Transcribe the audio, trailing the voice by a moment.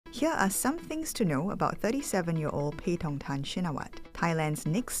Here are some things to know about 37-year-old Paetongtarn Shinawatra, Thailand's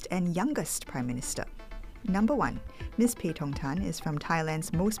next and youngest Prime Minister. Number 1. Ms. Paetongtarn is from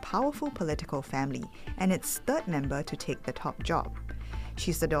Thailand's most powerful political family and its third member to take the top job.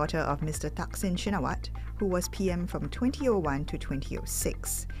 She's the daughter of Mr. Thaksin Shinawatra, who was PM from 2001 to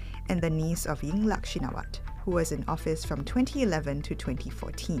 2006, and the niece of Yingluck Shinawatra, who was in office from 2011 to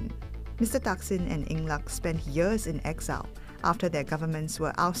 2014. Mr. Thaksin and Yingluck spent years in exile after their governments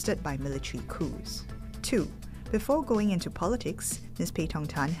were ousted by military coups. 2. Before going into politics, Ms.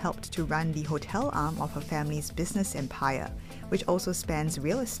 Paetongtarn helped to run the hotel arm of her family's business empire, which also spans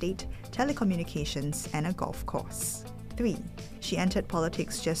real estate, telecommunications, and a golf course. 3. She entered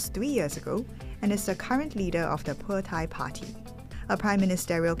politics just 3 years ago and is the current leader of the Pheu Thai Party. A prime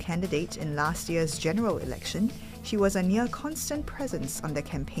ministerial candidate in last year's general election, she was a near constant presence on the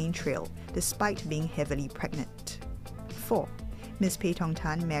campaign trail, despite being heavily pregnant. 4. Ms.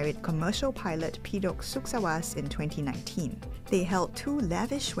 Paetongtarn married commercial pilot Pidok Suksawas in 2019. They held 2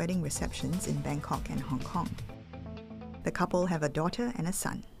 lavish wedding receptions in Bangkok and Hong Kong. The couple have a daughter and a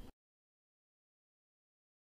son.